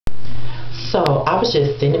So I was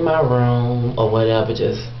just sitting in my room or whatever,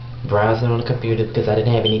 just browsing on the computer because I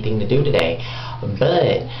didn't have anything to do today.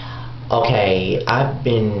 But okay, I've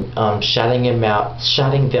been shouting them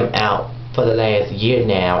out for the last year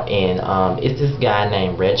now, and it's this guy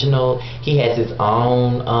named Reginald. He has his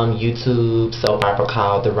own YouTube soap opera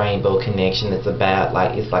called The Rainbow Connection. It's about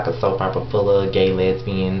it's like a soap opera full of gay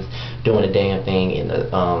lesbians doing a damn thing in the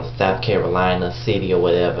South Carolina city or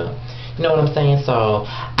whatever. You know what I'm saying? So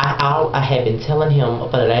I have been telling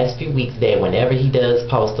him for the last few weeks that whenever he does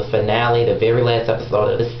post the finale, the very last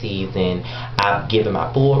episode of the season, I've given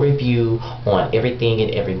my full review on everything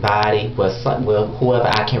and everybody, whoever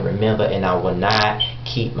I can remember, and I will not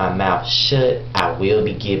keep my mouth shut. I will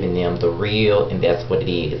be giving them the real, and that's what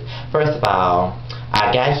it is. First of all,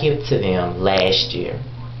 I got hip to them last year,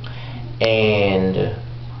 and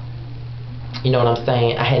you know what I'm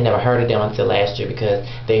saying? I had never heard of them until last year because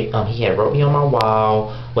he had wrote me on my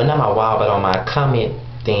wall, well not my wall, but on my comment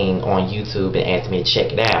thing on YouTube and asked me to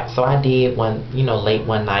check it out. So I did late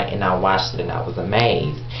one night, and I watched it and I was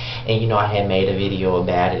amazed. And I had made a video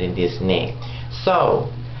about it and this and that.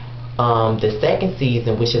 So the second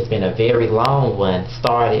season, which has been a very long one,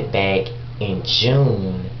 started back in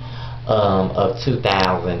June of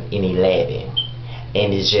 2011,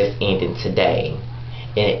 and it's just ending today.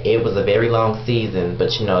 And it was a very long season, but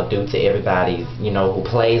due to everybody's who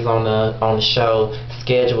plays on the show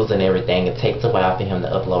schedules and everything, it takes a while for him to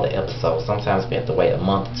upload an episode. Sometimes we have to wait a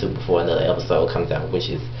month or two before another episode comes out, which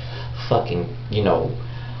is fucking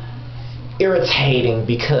irritating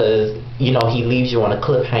because he leaves you on a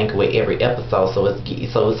cliffhanger with every episode, so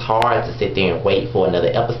it's hard to sit there and wait for another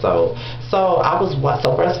episode. So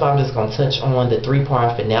first of all, I'm just gonna touch on the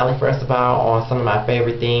 3-part finale. First of all, on some of my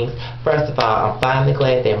favorite things. First of all, I'm finally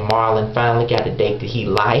glad that Marlon finally got a date that he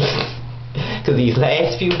likes. Because these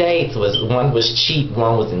last few dates one was cheap,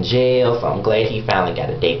 one was in jail. So I'm glad he finally got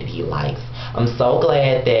a date that he likes. I'm so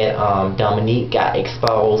glad that Dominique got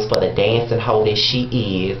exposed for the dancing hoe that she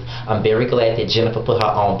is. I'm very glad that Jennifer put her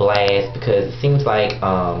on blast because it seems like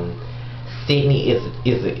Sydney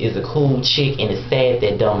is a cool chick, and it's sad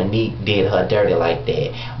that Dominique did her dirty like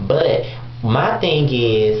that. But my thing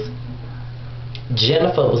is,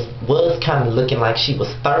 Jennifer was kind of looking like she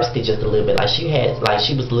was thirsty just a little bit, like she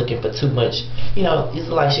was looking for too much.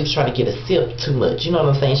 It's like she was trying to get a sip too much. You know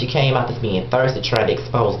what I'm saying? She came out as being thirsty, trying to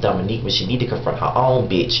expose Dominique when she needed to confront her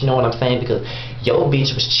own bitch. You know what I'm saying? Because your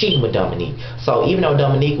bitch was cheating with Dominique. So even though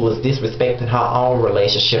Dominique was disrespecting her own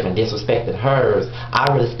relationship and disrespecting hers,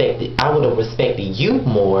 I would have respected you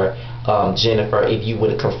more, Jennifer, if you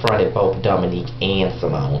would have confronted both Dominique and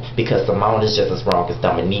Simone, because Simone is just as wrong as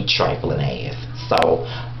Dominique trifling ass. So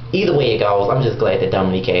either way it goes, I'm just glad that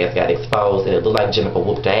Dominique ass got exposed, and it looked like Jennifer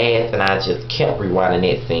whooped her ass, and I just kept rewinding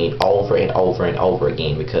that scene over and over and over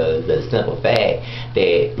again because of the simple fact that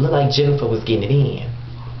it looked like Jennifer was getting it in.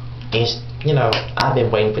 And I've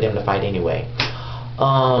been waiting for them to fight anyway.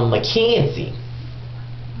 Mackenzie,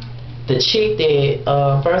 the chick that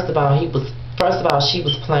first of all she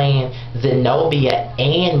was playing Zenobia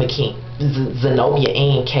and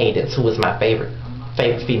Cadence, who was my favorite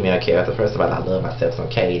female character. First of all, I love myself some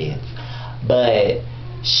Cadence, but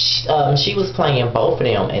she was playing both of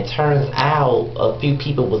them, and turns out a few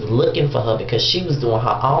people was looking for her because she was doing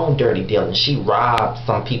her own dirty dealing. She robbed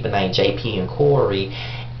some people named JP and Corey,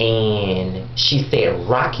 and she set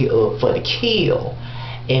Rocky up for the kill.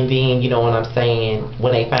 And then, you know what I'm saying,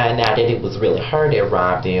 when they find out that it was really her that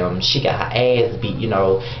robbed them, she got her ass beat.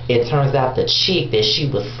 It turns out the chick that she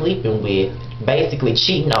was sleeping with, basically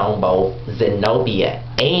cheating on both Zenobia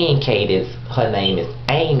and Cadence, her name is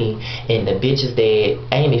Amy, and the bitches that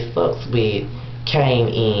Amy fucks with came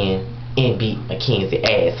in and beat Mackenzie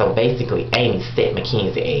ass. So basically Amy set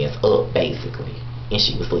Mackenzie ass up basically, and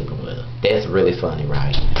she was sleeping with her. That's really funny,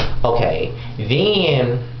 right? Okay,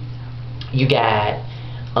 then you got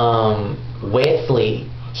Wesley.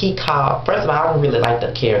 He called. First of all, I don't really like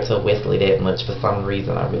the character of Wesley that much for some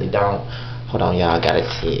reason. I really don't. Hold on, y'all. I got a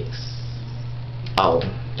text. Oh,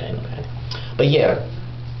 dang, okay. But yeah.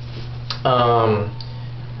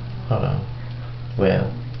 Hold on. Well,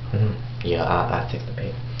 yeah, I text the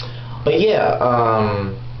baby. But yeah.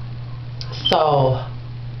 So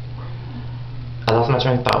I lost my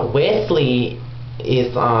train of thought. Wesley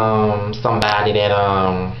is somebody that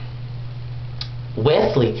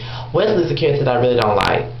Wesley's a character that I really don't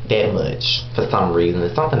like that much for some reason.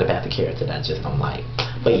 There's something about the character that I just don't like.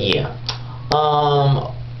 But yeah,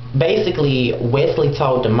 basically Wesley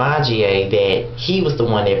told DiMaggio that he was the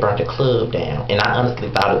one that burnt the club down, and I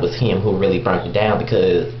honestly thought it was him who really burnt it down,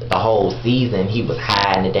 because the whole season he was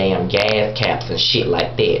hiding the damn gas caps and shit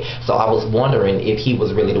like that. So I was wondering if he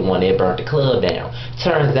was really the one that burnt the club down.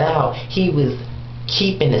 Turns out he was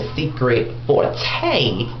keeping a secret for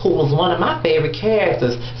Tay, who was one of my favorite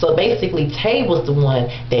characters. So basically Tay was the one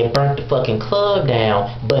that burnt the fucking club down,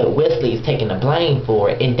 but Wesley is taking the blame for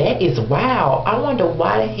it, and that is wild. I wonder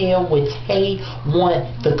why the hell would Tay want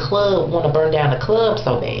to burn down the club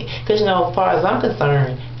so bad? Because, you know, as far as I'm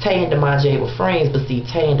concerned, Tay and DiMaggio were friends, but see,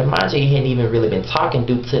 Tay and DiMaggio hadn't even really been talking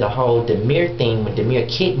due to the whole Demir thing when Demir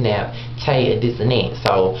kidnapped Tay and this and that.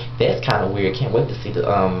 So that's kind of weird. Can't wait to see the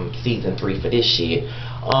season 3 for this shit.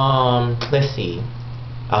 Let's see.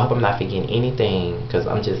 I hope I'm not forgetting anything, because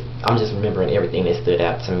I'm just remembering everything that stood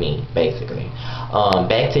out to me, basically.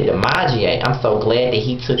 Back to DiMaggio, I'm so glad that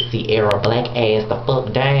he took Sierra Black ass the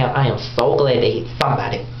fuck down. I am so glad that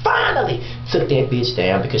somebody finally took that bitch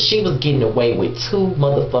down, because she was getting away with too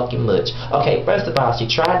motherfucking much. Okay, first of all, she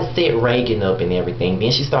tried to set Reagan up and everything.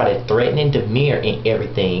 Then she started threatening Demir and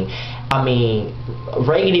everything. I mean,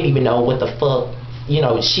 Reagan didn't even know what the fuck. You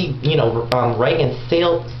know, Reagan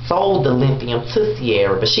sold the lithium to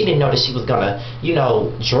Sierra, but she didn't know that she was gonna, you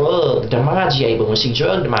know, drug DiMaggio. But when she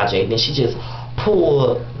drugged DiMaggio, then she just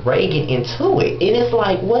pulled Reagan into it. And it's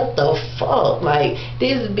like, what the fuck? Like,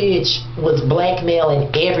 this bitch was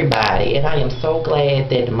blackmailing everybody. And I am so glad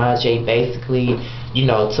that DiMaggio basically, you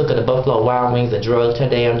know, took her to Buffalo Wild Wings and drugged her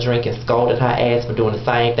damn drink and scolded her ass for doing the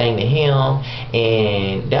same thing to him.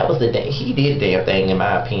 And that was the day he did the damn thing, in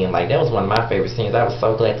my opinion. Like, that was one of my favorite scenes. I was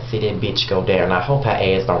so glad to see that bitch go down. I hope her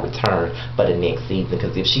ass don't return for the next season,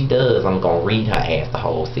 because if she does, I'm gonna read her ass the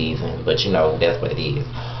whole season. But you know, that's what it is.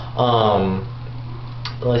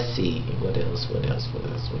 Let's see, what else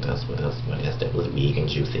that was big and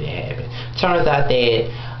juicy that happened. Turns out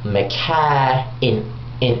that Makai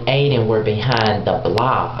and Aiden were behind the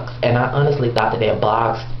blogs, and I honestly thought that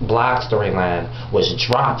blog storyline was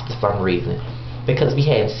dropped for some reason, because we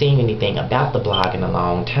hadn't seen anything about the blog in a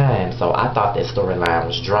long time. So I thought that storyline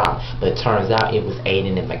was dropped, but it turns out it was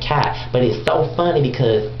Aiden and Makai. But it's so funny,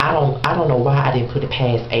 because I don't know why I didn't put it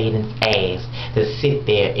past Aiden's ass to sit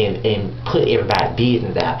there and put everybody's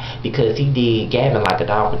business out, because he did Gavin like a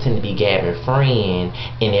dog, pretend to be Gavin's friend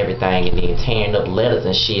and everything, and then tearing up letters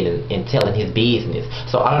and shit and telling his business.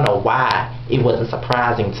 So I don't know why it wasn't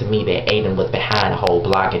surprising to me that Aiden was behind the whole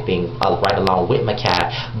blogging thing right along with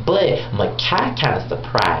Makai. But Makai kind of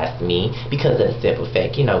surprised me because of the simple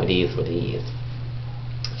fact, you know, it is what it is.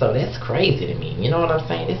 So that's crazy to me. You know what I'm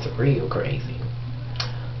saying? It's real crazy.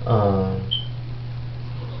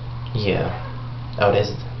 Yeah.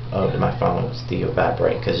 Oh, my phone still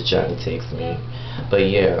vibrating because Johnny texts me. But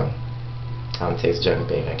yeah, I'm gonna text Johnny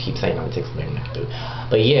back. I keep saying I'm gonna text him back.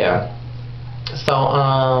 But yeah.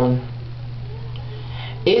 So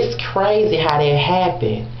it's crazy how that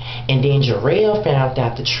happened. And then Jarrell found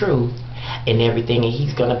out the truth and everything, and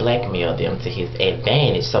he's gonna blackmail them to his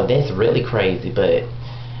advantage. So that's really crazy. But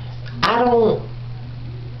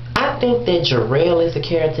I think that Jarrell is a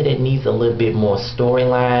character that needs a little bit more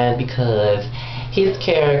storyline, because his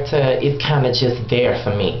character is kind of just there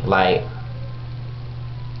for me. Like,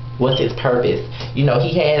 what's his purpose? You know,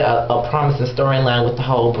 he had a promising storyline with the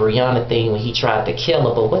whole Brianna thing when he tried to kill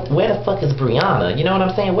her, but where the fuck is Brianna? You know what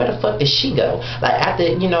I'm saying? Where the fuck did she go? Like, after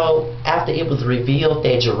it was revealed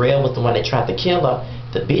that Jarrell was the one that tried to kill her,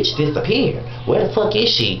 the bitch disappeared. Where the fuck is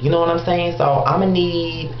she? You know what I'm saying? So I'm gonna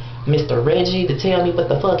need Mr. Reggie to tell me what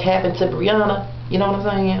the fuck happened to Brianna. You know what I'm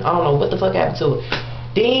saying? I don't know what the fuck happened to her.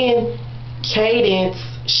 Then Cadence,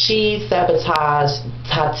 she sabotaged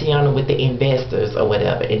Tatiana with the investors or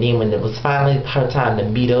whatever, and then when it was finally her time to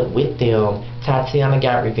meet up with them, Tatiana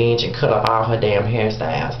got revenge and cut off all her damn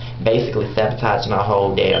hairstyles, basically sabotaging our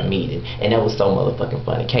whole damn meeting. And that was so motherfucking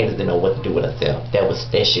funny. Cadence didn't know what to do with herself.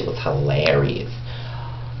 That shit was hilarious.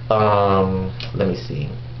 Let me see.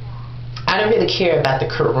 I didn't really care about the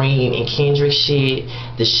Kareem and Kendrick shit.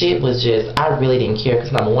 The shit was just, I really didn't care,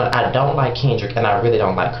 because number one, I don't like Kendrick and I really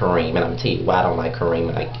don't like Kareem, and I'm gonna tell you why I don't like Kareem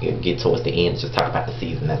when I get towards the end, just talk about the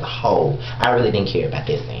season as a whole. I really didn't care about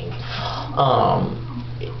this scene.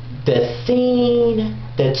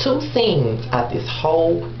 The two scenes at this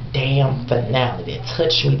whole damn finale that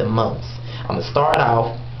touched me the most. I'm gonna start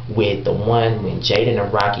off with the one when Jaden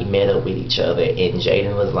and Rocky met up with each other, and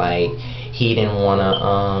Jaden was like, he didn't want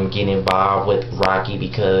to get involved with Rocky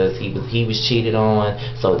because he was cheated on,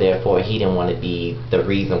 so therefore he didn't want to be the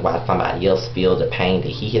reason why somebody else feels the pain that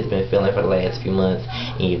he has been feeling for the last few months.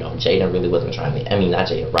 And you know, Jaden really wasn't trying to, I mean not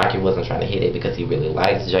Jaden, Rocky wasn't trying to hit it because he really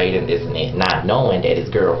likes Jaden, this and that, not knowing that his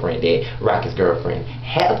girlfriend, that Rocky's girlfriend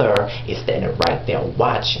Heather, is standing right there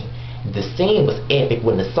watching. The scene was epic.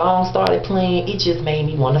 When the song started playing, it just made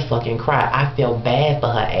me want to fucking cry. I felt bad for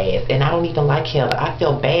her ass, and I don't even like Heather. I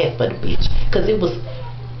felt bad for the bitch, because it was,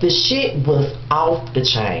 the shit was off the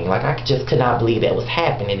chain. Like, I just could not believe that was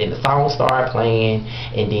happening. And then the song started playing,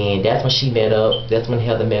 and then that's when that's when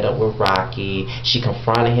Heather met up with Rocky. She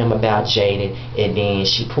confronted him about Jaden, and then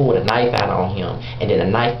she pulled a knife out on him, and then the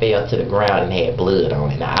knife fell to the ground and had blood on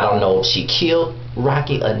it. Now, I don't know if she killed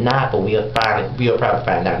Rocky or not, but we'll probably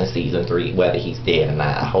find out in season 3 whether he's dead or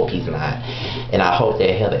not. I hope he's not, and I hope that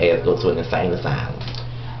Heather ass goes to an insane asylum.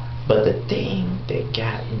 But the thing that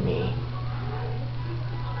got me,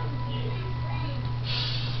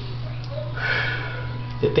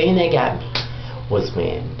 was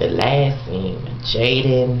when the last scene, when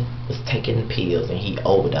Jaden was taking the pills and he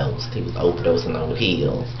overdosed. He was overdosing on the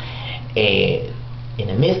pills, and in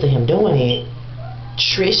the midst of him doing it,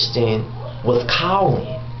 Tristan was calling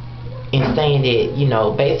and saying that, you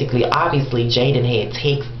know, basically, obviously, Jaden had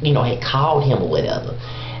called him or whatever.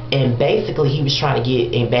 And basically, he was trying to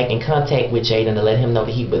get back in contact with Jaden to let him know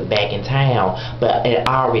that he was back in town. But in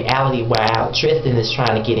our reality, while Tristan is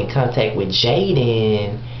trying to get in contact with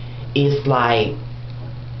Jaden, it's like,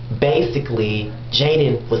 basically,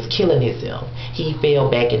 Jaden was killing himself. He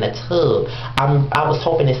fell back in the tub. I was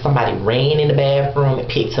hoping that somebody ran in the bathroom and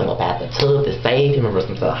picked him up out the tub to save him and rushed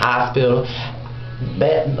him to the hospital.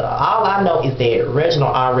 But all I know is that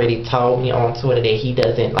Reginald already told me on Twitter that he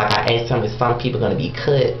doesn't, like, I asked him if some people are going to be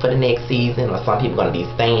cut for the next season or some people are going to be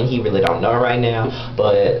staying. He really don't know right now.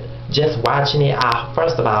 But just watching it,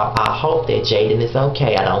 first of all, I hope that Jaden is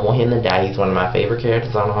okay. I don't want him to die. He's one of my favorite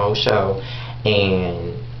characters on the whole show.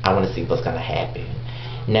 And I want to see what's going to happen.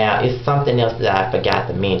 Now, it's something else that I forgot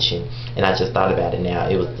to mention, and I just thought about it now.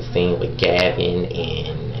 It was the scene with Gavin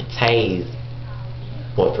and Tay's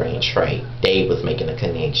boyfriend, Trey. Dave was making a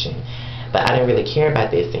connection. But I didn't really care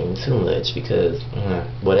about that scene too much because,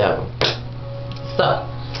 whatever. So,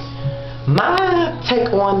 my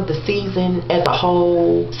take on the season as a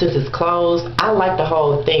whole, since it's closed, I like the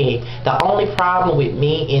whole thing. The only problem with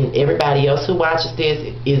me and everybody else who watches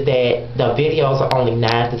this is that the videos are only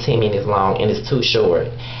 9 to 10 minutes long and it's too short.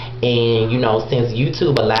 And, you know, since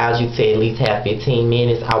YouTube allows you to at least have 15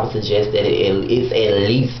 minutes, I would suggest that it's at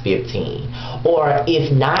least 15. Or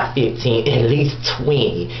if not 15, at least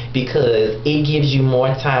 20. Because it gives you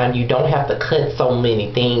more time. You don't have to cut so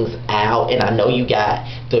many things out. And I know you got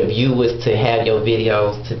the viewers to have your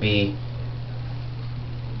videos to be...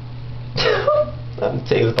 Let me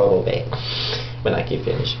take this bubble back when I get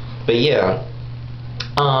finished. But yeah.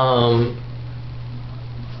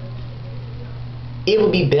 It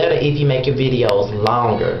would be better if you make your videos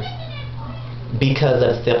longer, because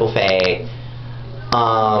of the simple fact,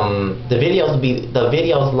 the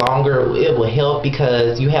videos longer, it will help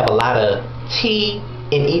because you have a lot of tea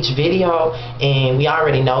in each video, and we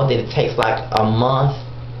already know that it takes like a month,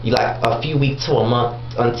 like a few weeks to a month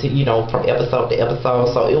until, you know, from episode to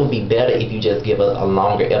episode. So it would be better if you just give a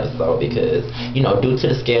longer episode, because, you know, due to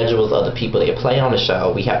the schedules of the people that play on the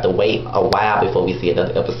show, we have to wait a while before we see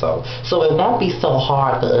another episode. So it won't be so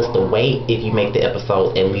hard for us to wait if you make the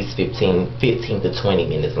episodes at least 15 to 20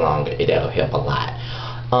 minutes longer. That'll help a lot.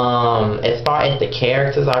 As far as the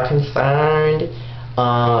characters are concerned,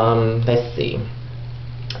 let's see.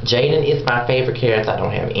 Jaden is my favorite character. I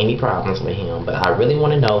don't have any problems with him, but I really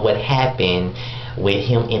want to know what happened with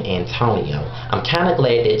him and Antonio. I'm kind of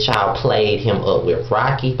glad that y'all played him up with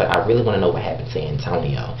Rocky, but I really want to know what happened to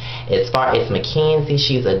Antonio. As far as Mackenzie,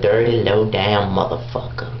 she's a dirty, low-down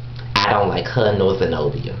motherfucker. I don't like her nor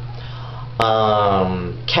Zenobia.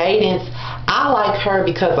 Cadence, I like her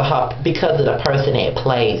because of the person that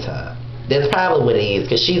plays her. That's probably what it is,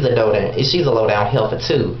 because she's a low-down helper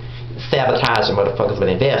too, sabotaging motherfuckers with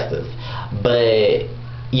investors. But,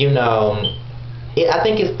 you know, I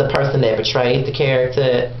think it's the person that portrays the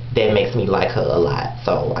character that makes me like her a lot.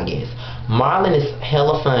 So I guess Marlon is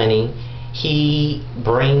hella funny. He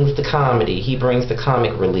brings the comedy. He brings the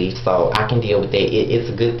comic relief, so I can deal with that. It's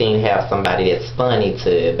a good thing to have somebody that's funny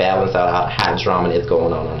to balance out all the hot drama that's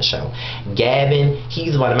going on the show. Gavin,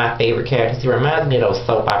 he's one of my favorite characters. He reminds me of those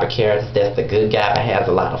soap opera characters that's the good guy but has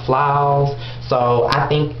a lot of flaws. So I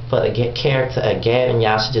think for the character of Gavin,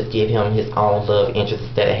 y'all should just give him his own love interest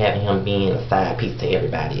instead of having him being a side piece to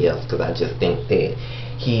everybody else, because I just think that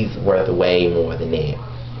he's worth way more than that.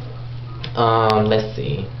 Let's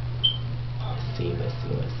see. Let's see.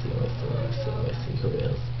 Who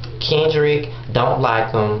else? Kendrick, don't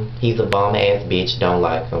like him. He's a bum ass bitch. Don't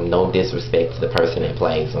like him. No disrespect to the person that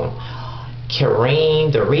plays him.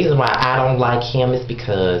 Kareem, the reason why I don't like him is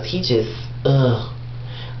because he just,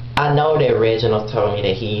 I know that Reginald told me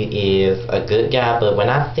that he is a good guy, but when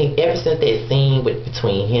I think, ever since that scene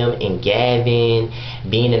between him and Gavin,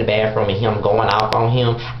 being in the bathroom and him going off on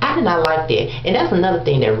him, I did not like that. And that's another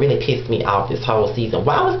thing that really pissed me off this whole season.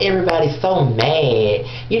 Why was everybody so mad?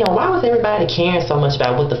 You know, why was everybody caring so much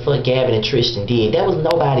about what the fuck Gavin and Tristan did? That was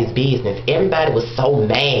nobody's business. Everybody was so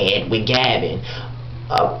mad with Gavin.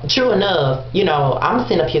 True enough, you know, I'm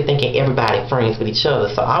sitting up here thinking everybody friends with each other,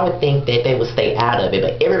 so I would think that they would stay out of it,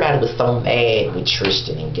 but everybody was so mad with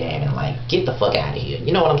Tristan and Gavin, like, get the fuck out of here,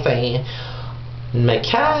 you know what I'm saying?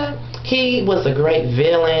 Makai, he was a great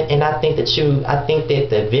villain, and I think that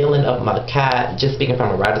the villain of Makai, just speaking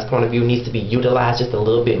from a writer's point of view, needs to be utilized just a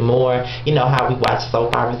little bit more. You know how we watch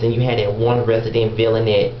soap operas and you had that one resident villain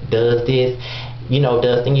that does this? You know,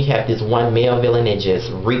 Dustin, you have this one male villain that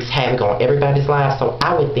just wreaks havoc on everybody's lives. So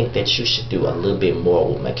I would think that you should do a little bit more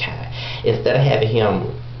with Makai. Instead of having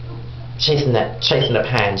him chasing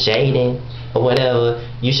behind Jaden or whatever,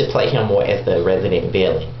 you should play him more as the resident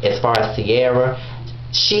villain. As far as Sierra,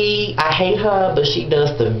 I hate her, but she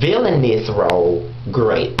does the villainous role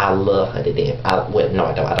great. I love her to death. I don't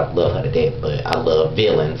love her to death, but I love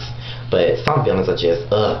villains. But some villains are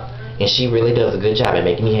just, and she really does a good job at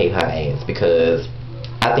making me hate her ass, because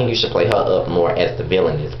I think you should play her up more as the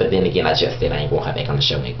villainess. But then again, I just said I ain't want her back on the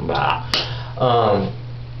show.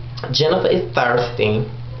 Jennifer is thirsty.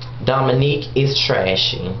 Dominique is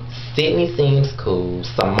trashy. Sydney seems cool.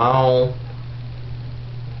 Simone,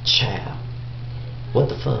 child, what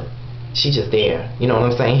the fuck? She just there. You know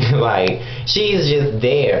what I'm saying? Like, she's just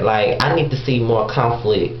there. Like, I need to see more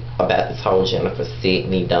conflict about this whole Jennifer,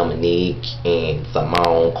 Sydney, Dominique, and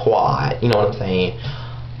Simone quad. You know what I'm saying?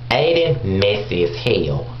 Aiden, messy as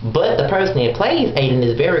hell. But the person that plays Aiden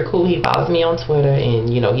is very cool. He follows me on Twitter,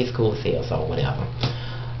 and, you know, he's cool as hell, so whatever.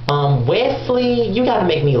 Wesley, you gotta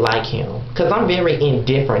make me like him, because I'm very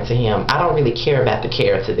indifferent to him. I don't really care about the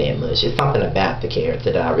character that much. It's something about the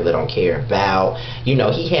character that I really don't care about. You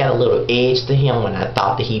know, he had a little edge to him when I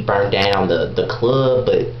thought that he burned down the club,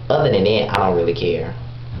 but other than that, I don't really care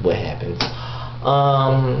what happens.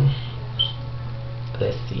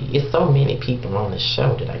 Let's see. It's so many people on the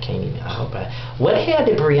show that I can't even. Where the hell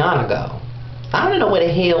did Brianna go? I don't know where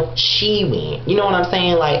the hell she went. You know what I'm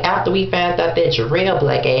saying? Like, after we found out that Jarrell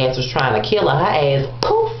black ass was trying to kill her ass,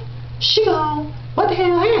 poof, she gone. What the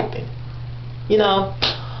hell happened? You know?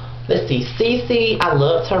 Let's see. Cece, I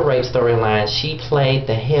loved her rape storyline. She played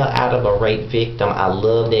the hell out of a rape victim. I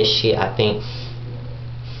love that shit. I think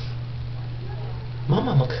my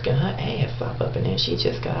mama cooking her ass off up in there. She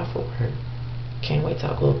just got off of work. Can't wait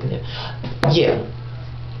till I go up in there. Yeah.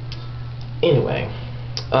 Anyway.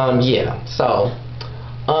 Yeah. So,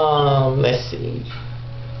 let's see.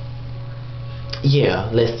 Yeah,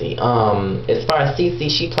 let's see. As far as Cece,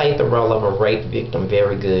 she played the role of a rape victim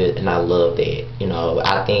very good, and I love that. You know,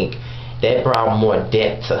 I think that brought more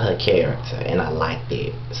depth to her character, and I liked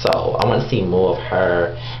it. So, I want to see more of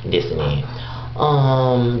her, this and that.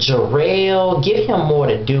 Jarrell, give him more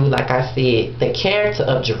to do. Like I said, the character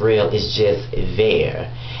of Jarrell is just there.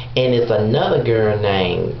 And it's another girl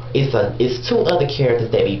named, it's two other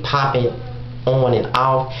characters that be popping on and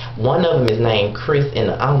off. One of them is named Chris,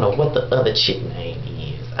 and I don't know what the other chick name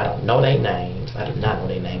is. I don't know their names. I do not know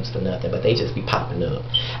their names for nothing, but they just be popping up.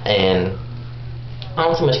 And I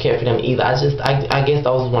don't so much care for them either. I guess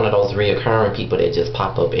those are one of those reoccurring people that just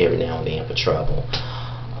pop up every now and then for trouble.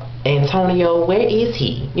 Antonio, where is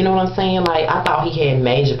he? You know what I'm saying? Like, I thought he had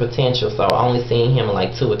major potential, so I only seen him in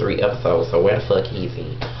like 2 or 3 episodes, so where the fuck is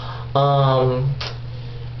he? I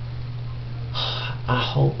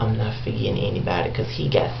hope I'm not forgetting anybody, because he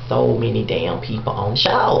got so many damn people on the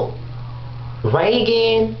show.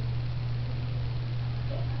 Reagan,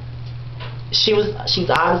 she's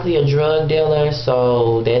obviously a drug dealer,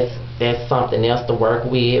 so that's something else to work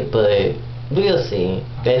with, but we'll see.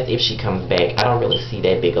 That's if she comes back. I don't really see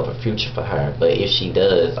that big of a future for her, but if she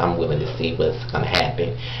does, I'm willing to see what's gonna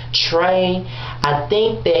happen. Trey, I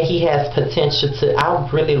think that he has potential to. I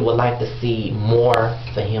really would like to see more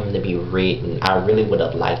for him to be written. I really would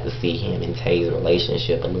have liked to see him and Tay's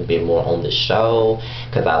relationship a little bit more on the show,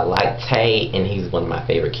 because I like Tay and he's one of my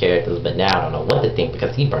favorite characters, but now I don't know what to think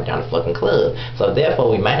because he burnt down the fucking club, so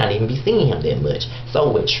therefore we might not even be seeing him that much.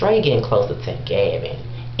 So with Trey getting closer to Gavin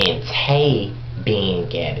and Tay being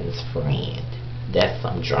Gavin's friend, that's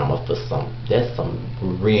some drama for that's some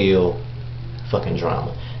real fucking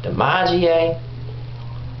drama. DiMaggio,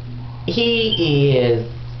 he is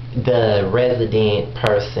the resident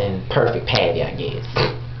person, perfect Patty, I guess.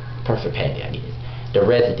 Perfect Patty, I guess. The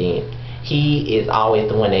resident. He is always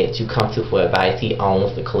the one that you come to for advice. He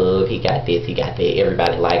owns the club. He got this, he got that.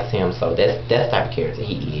 Everybody likes him. So that's the type of character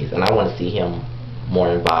he is. And I want to see him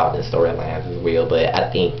more involved in storylines as well. But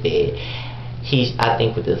I think that I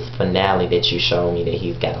think with this finale that you showed me that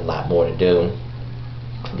he's got a lot more to do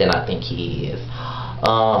than I think he is.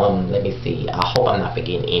 Let me see. I hope I'm not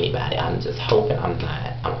forgetting anybody. I'm just hoping I'm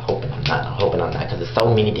not. I'm hoping I'm not because there's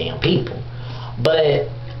so many damn people. But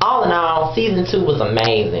all in all, season 2 was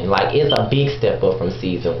amazing. Like, it's a big step up from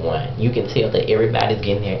season 1. You can tell that everybody's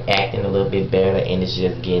getting there acting a little bit better, and it's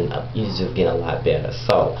just getting a lot better.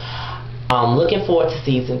 So I'm looking forward to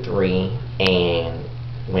season 3, and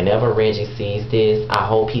whenever Reggie sees this, I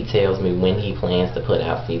hope he tells me when he plans to put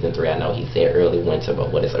out season 3. I know he said early winter, but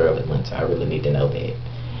what is early winter? I really need to know that.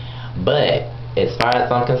 But as far as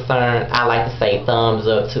I'm concerned, I like to say thumbs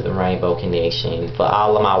up to the Rainbow Connection. For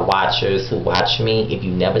all of my watchers who watch me, if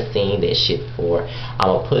you've never seen that shit before, I'm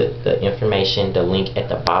going to put the information, the link at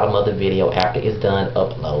the bottom of the video after it's done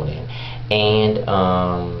uploading. And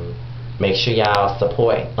make sure y'all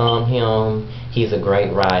support him. He's a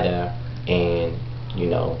great writer, and you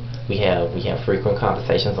know, we have frequent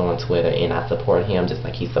conversations on Twitter, and I support him just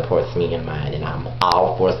like he supports me in mine, and I'm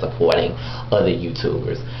all for supporting other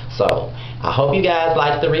YouTubers. So I hope you guys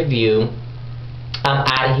like the review. I'm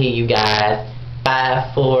out of here, you guys.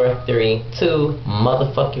 5, 4, 3, 2,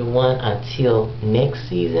 motherfucking 1. Until next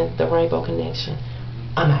season, the Rainbow Connection.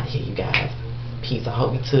 I'm out of here, you guys. Peace. I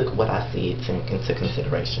hope you took what I said into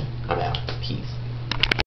consideration. I'm out. Peace.